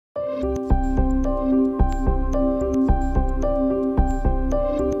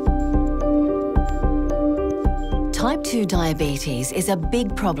Type 2 diabetes is a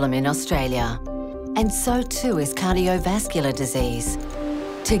big problem in Australia, and so too is cardiovascular disease.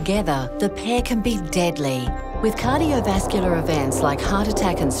 Together, the pair can be deadly, with cardiovascular events like heart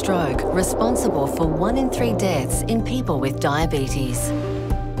attack and stroke responsible for 1 in 3 deaths in people with diabetes.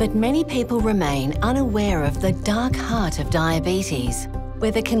 But many people remain unaware of the dark heart of diabetes,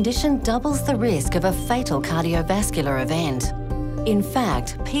 where the condition doubles the risk of a fatal cardiovascular event. In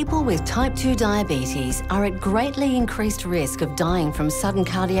fact, people with type 2 diabetes are at greatly increased risk of dying from sudden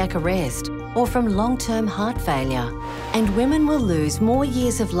cardiac arrest or from long-term heart failure. And women will lose more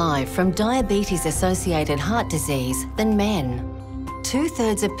years of life from diabetes-associated heart disease than men.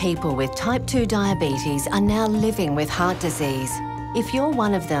 2/3 of people with type 2 diabetes are now living with heart disease. If you're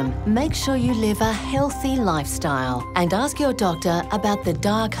one of them, make sure you live a healthy lifestyle and ask your doctor about the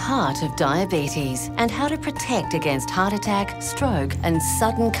dark heart of diabetes and how to protect against heart attack, stroke, and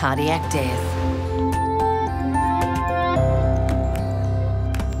sudden cardiac death.